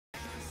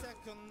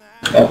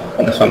Oh,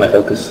 almost found my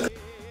focus.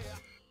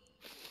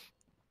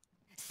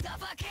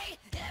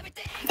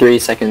 3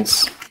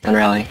 seconds on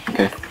rally.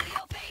 Okay.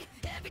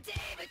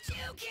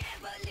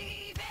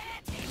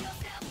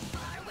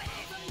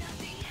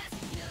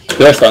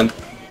 You're stunned.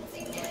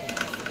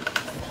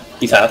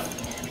 He's half.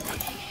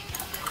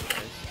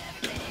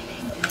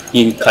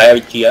 You Kaya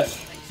GS.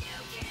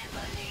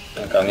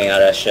 I'm coming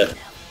out of that shit.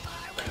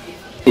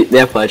 They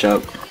have pledge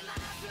up.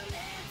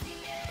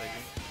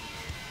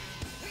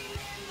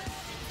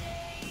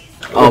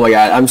 Oh my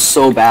god, I'm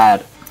so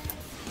bad.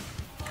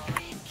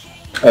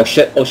 Oh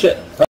shit, oh shit.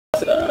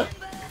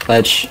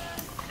 Pledge.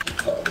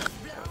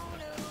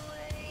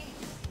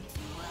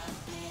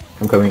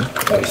 I'm coming.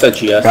 Oh, you said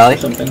GS Rally? or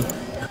something?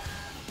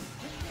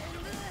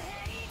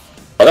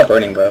 I got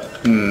burning, bro.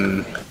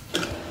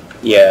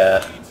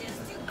 Yeah.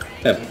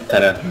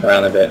 Kinda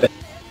around a bit.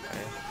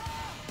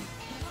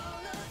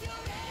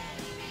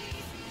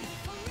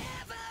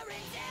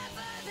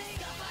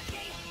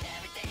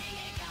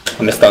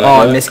 I missed on it. Oh,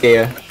 I missed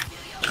Gaia.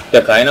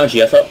 Yeah, Kaya now,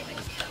 GS up.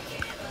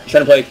 He's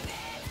trying to play.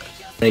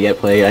 I'm gonna get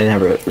played, I didn't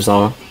have a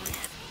resolve.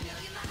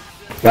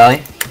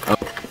 Rally? Oh,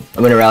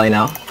 I'm gonna rally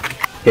now.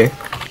 Here.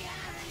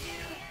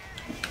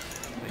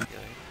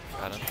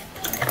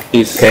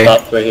 He's Okay.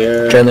 stopped right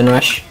here. Adrenaline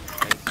rush.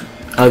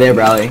 Oh, they have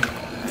rally.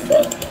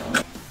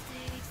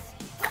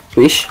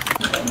 Leash?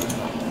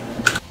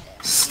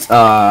 This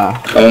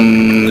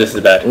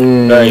is bad.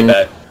 Very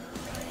bad.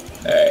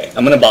 Alright,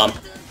 I'm gonna bomb.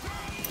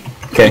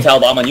 Okay. Towel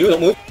bomb on you,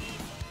 don't move.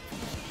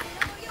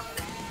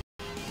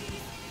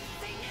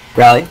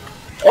 Rally.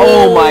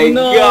 Oh my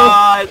no.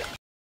 god!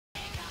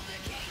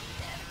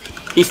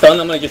 He's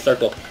stunned, I'm gonna just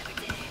circle.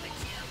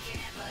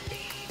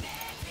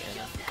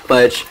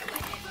 Pledge.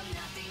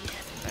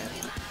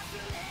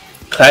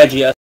 Kaya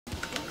GS.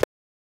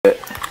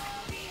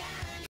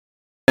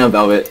 No,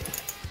 Velvet.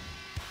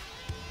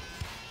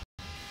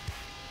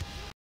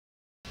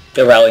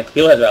 They rally.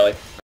 Heal has rally.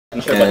 I'm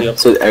not sure about Yeah, heal.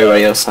 so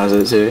everybody else has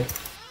it too.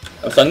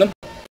 I'm stunning them.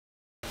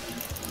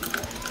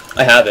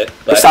 I have it,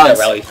 but I Silence. think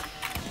that rallies.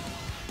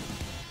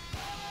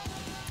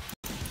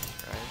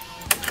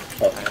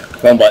 Oh,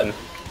 wrong button.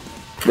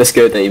 That's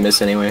good that you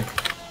missed anyway.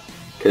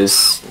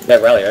 Cause,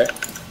 That rally, right?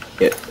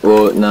 yeah,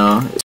 well,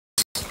 no.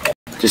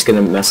 It's just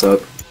gonna mess up.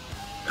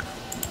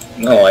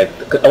 No, I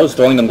was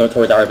throwing them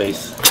towards our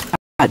base.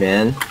 God,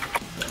 man.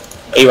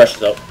 A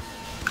rushes up.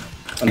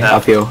 I'm half. I'll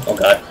heal. Oh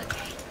god.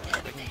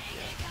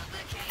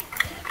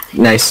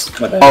 Nice.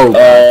 My bad.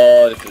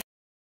 Oh, this is... okay.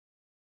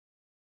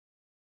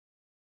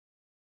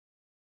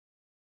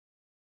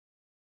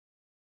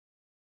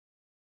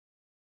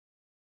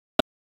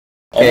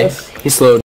 Almost. He slowed.